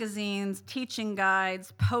being magazines, teaching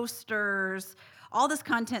guides, posters, all this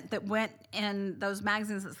content that went in those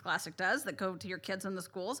magazines that Scholastic does that go to your kids in the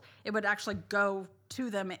schools. It would actually go to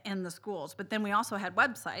them in the schools. But then we also had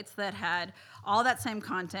websites that had all that same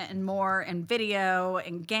content and more, and video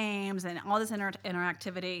and games and all this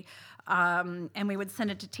interactivity. And we would send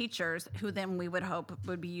it to teachers who then we would hope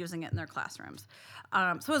would be using it in their classrooms.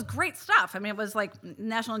 So it was great stuff. I mean, it was like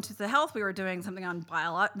National Institutes of Health. We were doing something on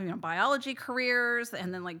biology careers,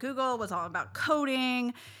 and then like Google was all about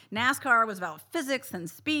coding. NASCAR was about physics and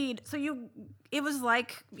speed. So it was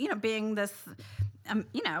like, being this,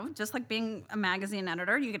 just like being a magazine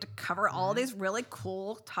editor, you get to cover all these really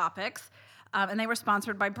cool topics, and they were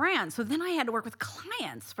sponsored by brands. So then I had to work with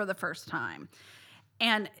clients for the first time.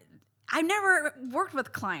 And I never worked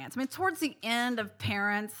with clients. I mean, towards the end of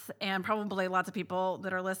Parents, and probably lots of people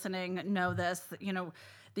that are listening know this,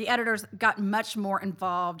 the editors got much more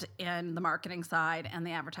involved in the marketing side and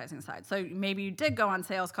the advertising side. So maybe you did go on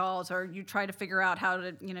sales calls, or you try to figure out how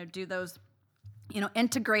to, do those,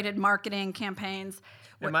 integrated marketing campaigns.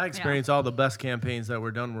 In my experience, all the best campaigns that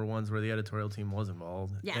were done were ones where the editorial team was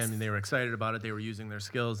involved. Yes. And they were excited about it. They were using their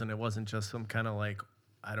skills, and it wasn't just some kind of like,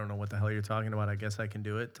 I don't know what the hell you're talking about, I guess I can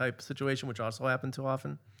do it type situation, which also happened too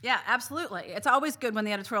often. Yeah, absolutely. It's always good when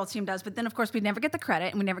the editorial team does, but then of course we never get the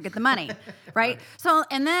credit and we never get the money, right? So,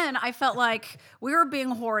 and then I felt like we were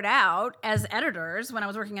being hoarded out as editors when I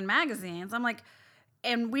was working in magazines. I'm like,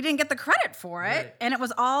 and we didn't get the credit for it. Right. And it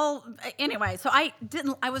was all, anyway, so I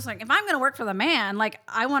was like, if I'm going to work for the man, like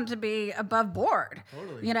I want it to be above board.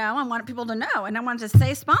 Totally. I want people to know, and I wanted to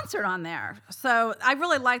say sponsored on there. So I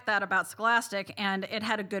really liked that about Scholastic, and it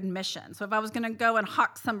had a good mission. So if I was going to go and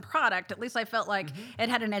hawk some product, at least I felt like it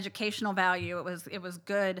had an educational value. It was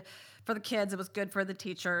good for the kids. It was good for the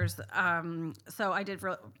teachers. So I did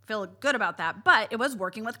feel good about that. But it was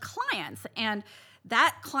working with clients, and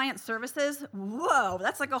that client services, whoa,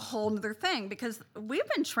 that's like a whole nother thing, because we've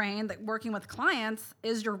been trained that working with clients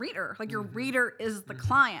is your reader. Like your reader is the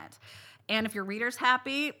client. And if your reader's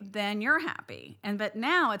happy, then you're happy. But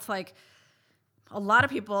now it's like a lot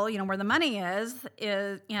of people, where the money is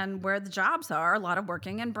and where the jobs are, a lot of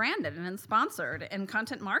working in branded and in sponsored and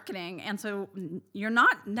content marketing. And so you're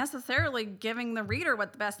not necessarily giving the reader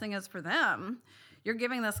what the best thing is for them. You're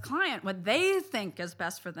giving this client what they think is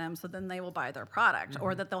best for them, so then they will buy their product,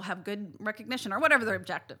 or that they'll have good recognition, or whatever their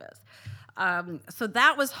objective is. So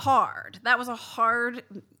that was hard. That was a hard,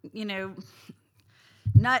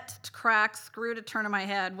 nut to crack, screw to turn in my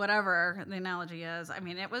head, whatever the analogy is. I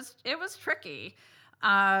mean, it was tricky,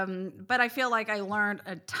 but I feel like I learned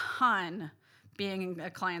a ton being in a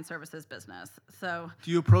client services business. So do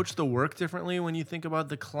you approach the work differently when you think about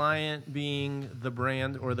the client being the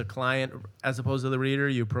brand, or the client as opposed to the reader?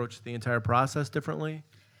 You approach the entire process differently?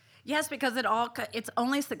 Yes, because it's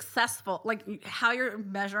only successful, like how you're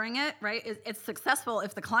measuring it, right? It's successful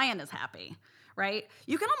if the client is happy, right?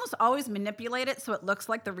 You can almost always manipulate it so it looks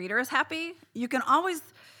like the reader is happy. You can always,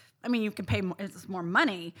 you can pay more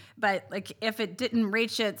money, but like if it didn't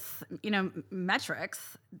reach its,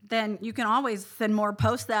 metrics, then you can always send more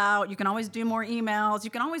posts out. You can always do more emails. You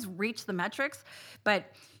can always reach the metrics, but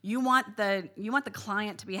you want the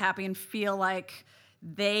client to be happy and feel like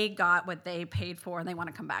they got what they paid for and they want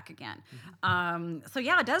to come back again. So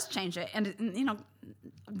yeah, it does change it. And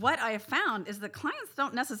what I have found is that clients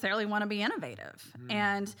don't necessarily want to be innovative.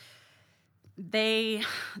 And they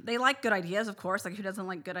like good ideas, of course, like who doesn't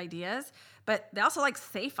like good ideas, but they also like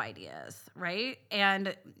safe ideas, right?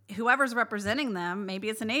 And whoever's representing them, maybe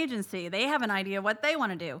it's an agency, they have an idea what they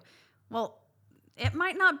want to do. Well, it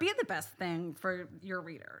might not be the best thing for your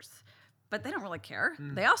readers, but they don't really care.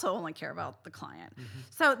 They also only care about the client.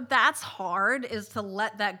 So that's hard, is to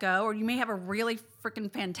let that go. Or you may have a really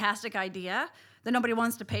freaking fantastic idea that nobody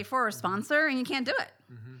wants to pay for or sponsor, and you can't do it.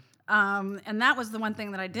 And that was the one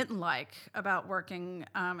thing that I didn't like about working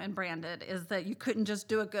in branded, is that you couldn't just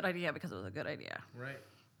do a good idea because it was a good idea. Right.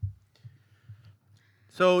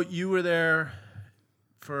 So you were there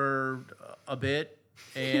for a bit,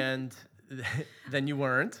 and then you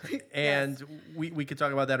weren't. And yes, we could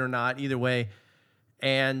talk about that or not, either way.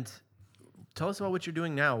 And tell us about what you're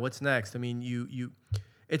doing now. What's next? I mean,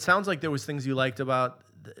 it sounds like there was things you liked about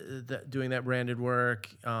doing that branded work.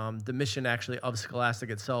 The mission actually of Scholastic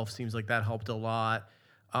itself seems like that helped a lot.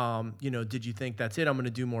 Did you think that's it, I'm going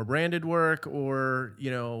to do more branded work, or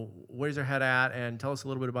where's your head at? And tell us a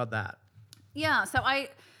little bit about that. Yeah, so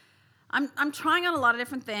I'm trying out a lot of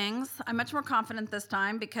different things. I'm much more confident this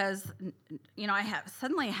time because I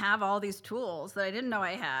suddenly have all these tools that I didn't know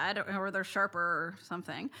I had, or they're sharper or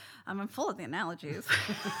something. I'm full of the analogies.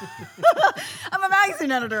 I'm a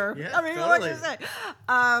magazine editor. Yeah, totally. What can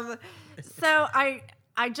I say? So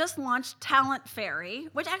I just launched Talent Fairy,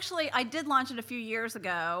 which actually I did launch it a few years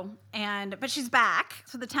ago, but she's back.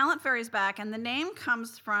 So the Talent Fairy is back, and the name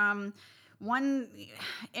comes from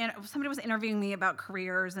somebody was interviewing me about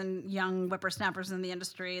careers and young whippersnappers in the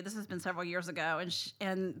industry. This has been several years ago,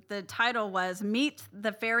 and the title was "Meet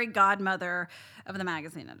the Fairy Godmother of the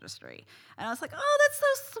Magazine Industry." And I was like, "Oh, that's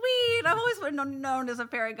so sweet! I've always been known as a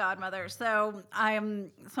fairy godmother." So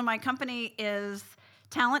my company is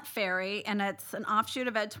Talent Fairy, and it's an offshoot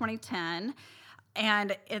of Ed 2010,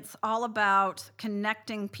 and it's all about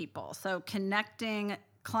connecting people. So connecting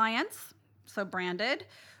clients, so branded,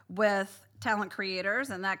 with talent creators,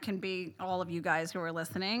 and that can be all of you guys who are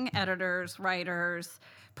listening, editors, writers,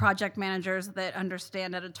 project managers that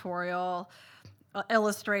understand editorial,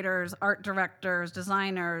 illustrators, art directors,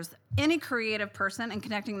 designers, any creative person, and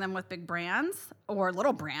connecting them with big brands or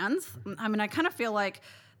little brands. I mean, I kind of feel like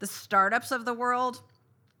the startups of the world,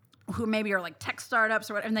 who maybe are like tech startups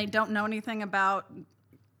or whatever, and they don't know anything about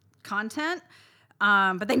content,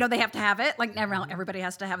 but they know they have to have it. Like everybody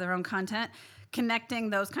has to have their own content. Connecting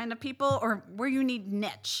those kind of people, or where you need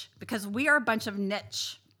niche, because we are a bunch of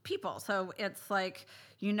niche people. So it's like,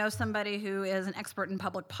 you know, somebody who is an expert in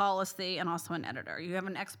public policy and also an editor. You have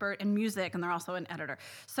an expert in music and they're also an editor.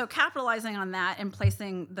 So capitalizing on that and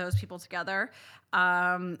placing those people together.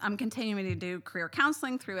 I'm continuing to do career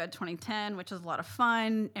counseling through Ed 2010, which is a lot of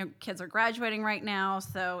fun. And kids are graduating right now,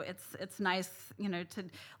 so it's nice, you know, to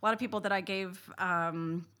a lot of people that I gave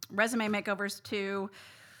resume makeovers to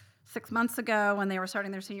 6 months ago when they were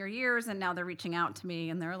starting their senior years, and now they're reaching out to me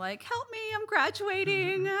and they're like, help me, I'm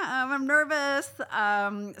graduating, I'm nervous.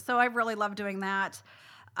 So I really love doing that.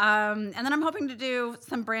 And then I'm hoping to do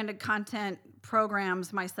some branded content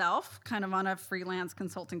programs myself, kind of on a freelance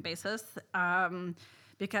consulting basis,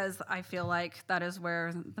 because I feel like that is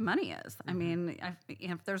where the money is. I mean,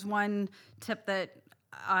 if there's one tip that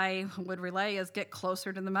I would relay is get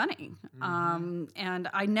closer to the money. And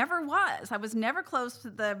I never was. I was never close to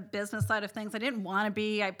the business side of things. I didn't want to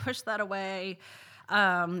be. I pushed that away.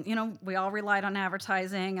 You know, we all relied on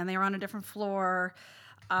advertising, and they were on a different floor.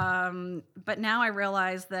 But now I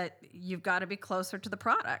realize that you've got to be closer to the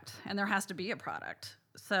product, and there has to be a product.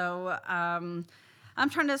 So I'm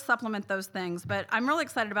trying to supplement those things. But I'm really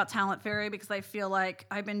excited about Talent Fairy because I feel like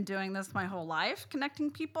I've been doing this my whole life,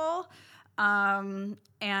 connecting people. And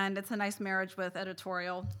it's a nice marriage with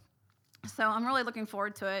editorial. So I'm really looking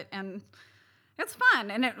forward to it, and it's fun.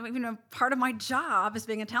 And it, you know, part of my job as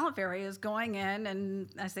being a talent fairy is going in, and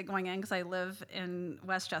I say going in because I live in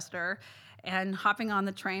Westchester, and hopping on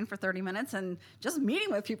the train for 30 minutes and just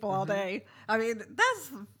meeting with people all day. I mean,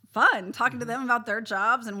 that's fun, talking to them about their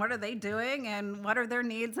jobs and what are they doing and what are their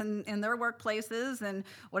needs in their workplaces and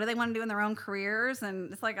what do they want to do in their own careers.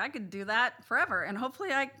 And it's like, I could do that forever. And hopefully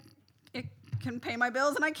it can pay my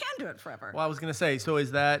bills and I can do it forever. Well, I was going to say, so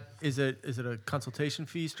is it a consultation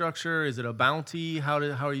fee structure? Is it a bounty? How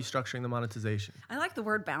are you structuring the monetization? I like the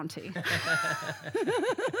word bounty. I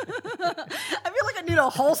feel like I need a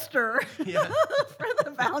holster for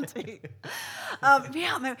the bounty.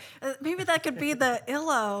 Maybe that could be the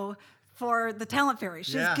ILO for the talent fairy.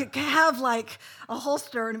 She could have like a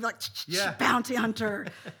holster and be like, bounty hunter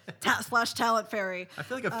 / talent fairy. I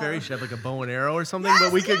feel like a fairy should have like a bow and arrow or something,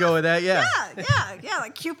 but we could go with that. Yeah,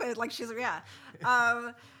 like Cupid, like she's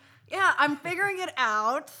I'm figuring it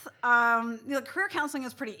out. Career counseling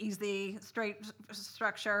is pretty easy, straight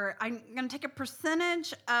structure. I'm going to take a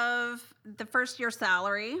percentage of the first year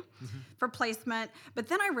salary for placement. But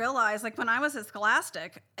then I realized, like when I was at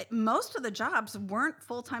Scholastic, most of the jobs weren't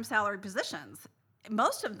full-time salary positions.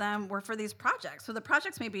 Most of them were for these projects. So the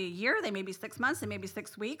projects may be a year, they may be 6 months, they may be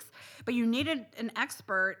 6 weeks, but you needed an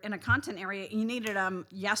expert in a content area. You needed them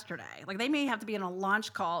yesterday. Like they may have to be in a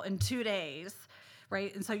launch call in 2 days.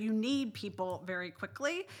 Right? And so you need people very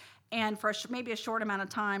quickly and for maybe a short amount of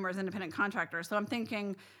time or as independent contractors. So I'm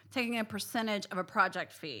thinking taking a percentage of a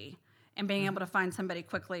project fee and being able to find somebody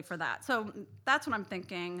quickly for that. So that's what I'm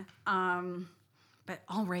thinking. But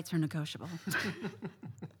all rates are negotiable.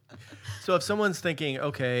 So if someone's thinking,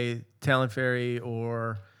 okay, Talent Fairy,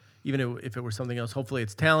 or even if it were something else, hopefully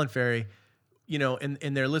it's Talent Fairy, you know,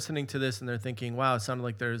 and they're listening to this and they're thinking, wow, it sounded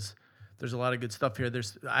like there's a lot of good stuff here.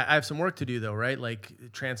 I have some work to do though, right? Like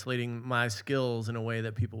translating my skills in a way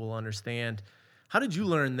that people will understand. How did you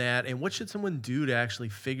learn that? And what should someone do to actually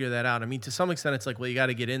figure that out? I mean, to some extent it's like, well, you got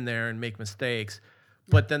to get in there and make mistakes.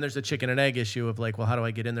 But then there's a chicken and egg issue of like, well, how do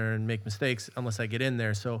I get in there and make mistakes unless I get in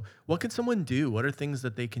there? So what can someone do? What are things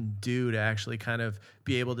that they can do to actually kind of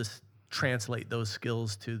be able to translate those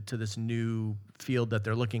skills to this new field that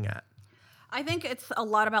they're looking at? I think it's a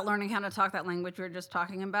lot about learning how to talk that language we were just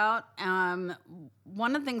talking about.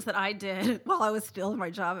 One of the things that I did while I was still in my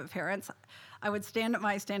job at Parents, I would stand at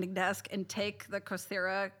my standing desk and take the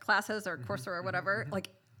Coursera classes or Coursera or whatever, like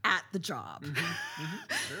at the job.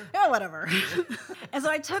 Sure. Yeah, whatever. And so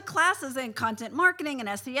I took classes in content marketing and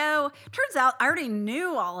SEO. Turns out I already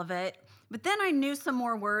knew all of it, but then I knew some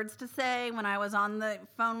more words to say when I was on the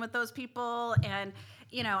phone with those people. And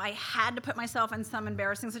you know, I had to put myself in some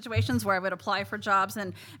embarrassing situations where I would apply for jobs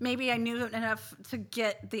and maybe I knew enough to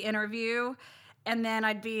get the interview and then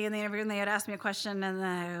I'd be in the interview and they would ask me a question and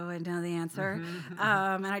I wouldn't know the answer.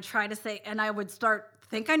 And I'd try to say, and I would start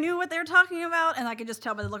think I knew what they were talking about, and I could just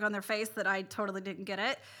tell by the look on their face that I totally didn't get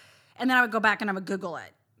it. And then I would go back and I would Google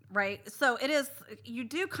it, right? So you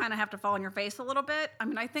do kind of have to fall on your face a little bit. I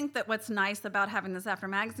mean, I think that what's nice about having this After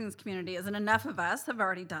Magazines community is that enough of us have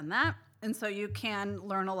already done that. And so you can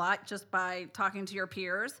learn a lot just by talking to your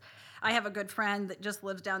peers. I have a good friend that just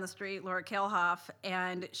lives down the street, Laura Kalehoff,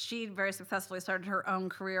 and she very successfully started her own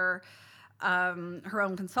career, her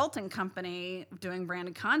own consulting company doing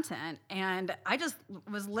branded content. And I just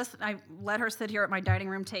was listening. I let her sit here at my dining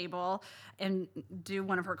room table and do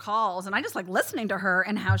one of her calls. And I just like listening to her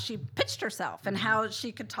and how she pitched herself and how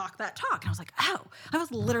she could talk that talk. And I was like, oh, I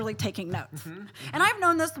was literally taking notes. And I've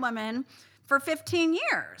known this woman for 15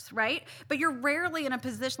 years, right? But you're rarely in a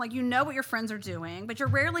position, like you know what your friends are doing, but you're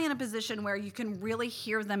rarely in a position where you can really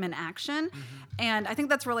hear them in action. And I think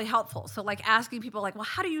that's really helpful. So like asking people like, well,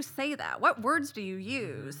 how do you say that? What words do you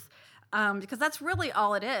use? Because that's really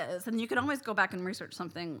all it is. And you can always go back and research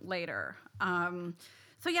something later.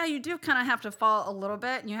 So yeah, you do kind of have to fall a little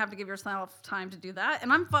bit, and you have to give yourself time to do that.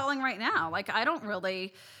 And I'm falling right now. Like I don't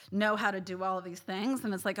really know how to do all of these things,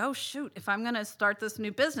 and it's like, oh shoot, if I'm gonna start this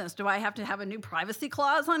new business, do I have to have a new privacy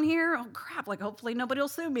clause on here? Oh crap! Like hopefully nobody will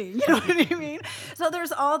sue me. You know what I mean? So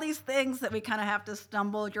there's all these things that we kind of have to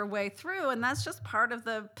stumble your way through, and that's just part of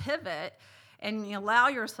the pivot. And you allow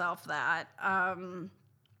yourself that.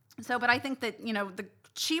 But I think that the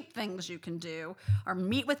cheap things you can do are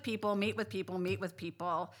meet with people.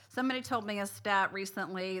 Somebody told me a stat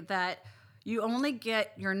recently that you only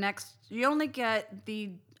get the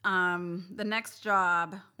next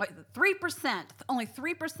job, 3%, only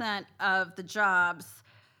 3% of the jobs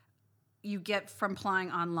you get from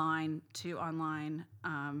applying online to online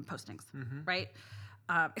postings, right?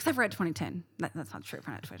 Except for at 2010. That's not true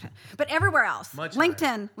for at 2010. But everywhere else, Much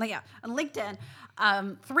LinkedIn, on LinkedIn,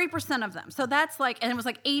 3% of them. So that's like, and it was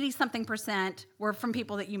like 80-something% were from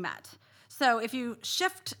people that you met. So if you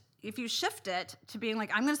shift it to being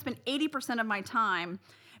like, I'm going to spend 80% of my time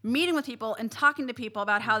meeting with people and talking to people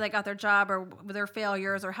about how they got their job or their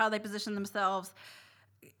failures or how they position themselves,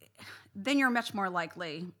 then you're much more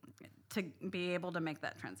likely to be able to make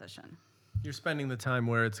that transition. You're spending the time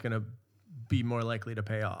where it's going to be more likely to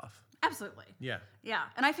pay off. Absolutely. Yeah. Yeah.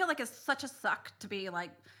 And I feel like it's such a suck to be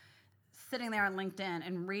like sitting there on LinkedIn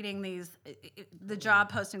and reading the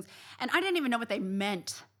job postings. And I didn't even know what they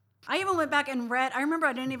meant. I even went back and read. I remember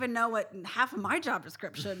I didn't even know what half of my job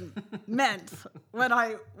description meant when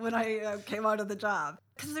I came out of the job.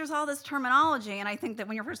 Because there's all this terminology. And I think that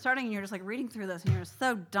when you're first starting, you're just like reading through this and you're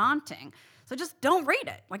so daunting. So just don't read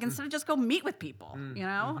it. Like instead of just go meet with people,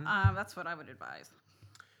 that's what I would advise.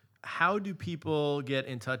 How do people get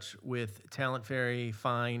in touch with Talent Fairy,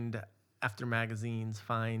 find After Magazines,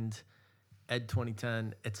 find Ed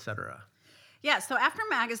 2010, etc.? Yeah, so After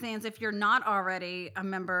Magazines, if you're not already a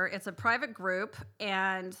member, it's a private group,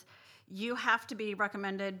 and you have to be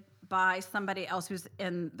recommended by somebody else who's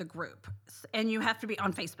in the group. And you have to be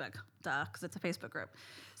on Facebook, because it's a Facebook group.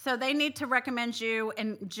 So they need to recommend you,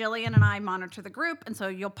 and Jillian and I monitor the group, and so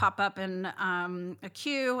you'll pop up in a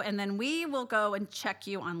queue, and then we will go and check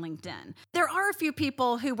you on LinkedIn. There are a few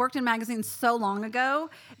people who worked in magazines so long ago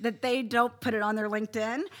that they don't put it on their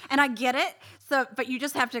LinkedIn, and I get it. So, but you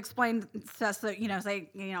just have to explain stuff. So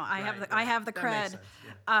I have the cred. Sense,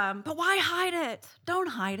 yeah. But why hide it? Don't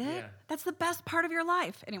hide it. Yeah. That's the best part of your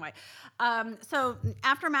life. Anyway, so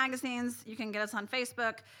After Magazines, you can get us on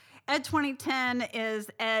Facebook. Ed 2010 is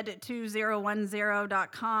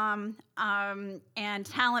ed2010.com, and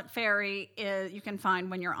Talent Fairy you can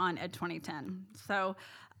find when you're on Ed 2010. So,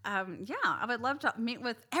 I would love to meet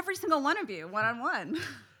with every single one of you one-on-one.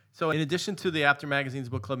 So in addition to the After Magazines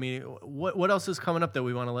book club meeting, what else is coming up that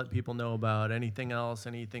we want to let people know about? Anything else?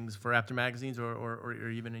 Any things for After Magazines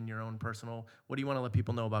or even in your own personal? What do you want to let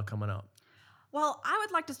people know about coming up? Well, I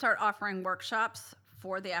would like to start offering workshops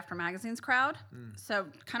for the After Magazines crowd. So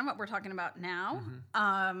kind of what we're talking about now.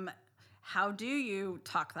 How do you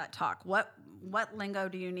talk that talk? What lingo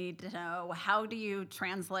do you need to know? How do you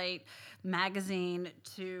translate magazine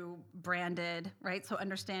to branded, right? So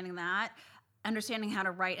understanding that. Understanding how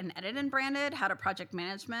to write and edit in branded, how to project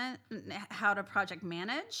manage,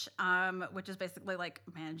 which is basically like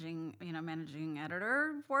managing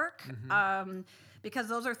editor work. Because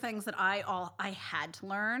those are things that I had to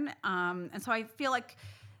learn. And so I feel like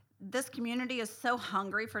this community is so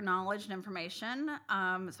hungry for knowledge and information.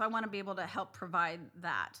 So I want to be able to help provide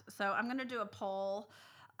that. So I'm going to do a poll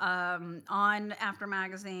on After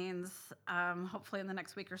Magazines, hopefully in the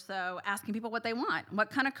next week or so, asking people what they want.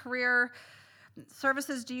 What kind of career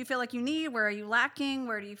services do you feel like you need? Where are you lacking?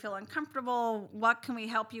 Where do you feel uncomfortable? What can we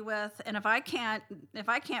help you with? And if I can't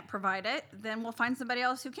provide it, then we'll find somebody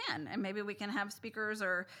else who can, and maybe we can have speakers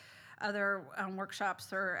or other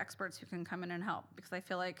workshops or experts who can come in and help, because I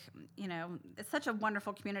feel like, it's such a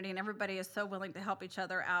wonderful community and everybody is so willing to help each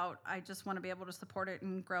other out. I just want to be able to support it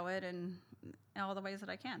and grow it in all the ways that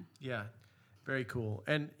I can. Yeah, very cool.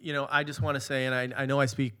 And, I just want to say, and I know I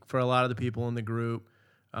speak for a lot of the people in the group,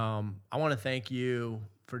 I want to thank you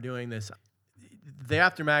for doing this. The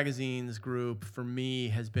After Magazine's group, for me,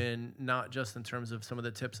 has been not just in terms of some of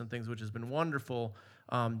the tips and things, which has been wonderful,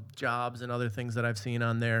 jobs and other things that I've seen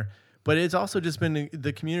on there, but it's also just been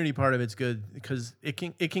the community part of it's good, because it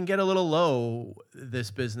can get a little low, this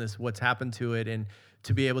business, what's happened to it, and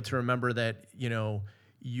to be able to remember that,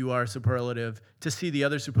 you are superlative. To see the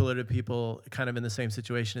other superlative people kind of in the same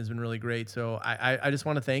situation has been really great. So I just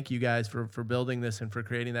want to thank you guys for building this and for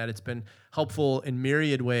creating that. It's been helpful in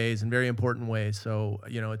myriad ways and very important ways. So,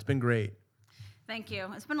 it's been great. Thank you.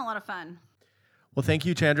 It's been a lot of fun. Well, thank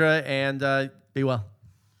you, Chandra, and be well.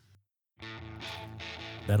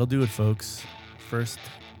 That'll do it, folks. First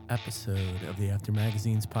episode of the After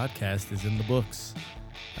Magazine's podcast is in the books.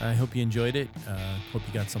 I hope you enjoyed it. Hope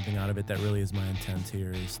you got something out of it. That really is my intent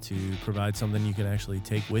here, is to provide something you can actually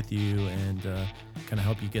take with you and kind of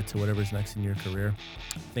help you get to whatever's next in your career.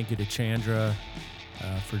 Thank you to Chandra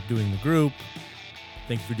for doing the group.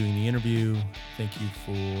 Thank you for doing the interview. Thank you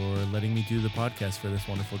for letting me do the podcast for this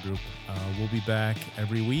wonderful group. We'll be back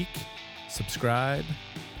every week. Subscribe.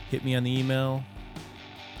 Hit me on the email.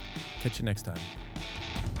 Catch you next time.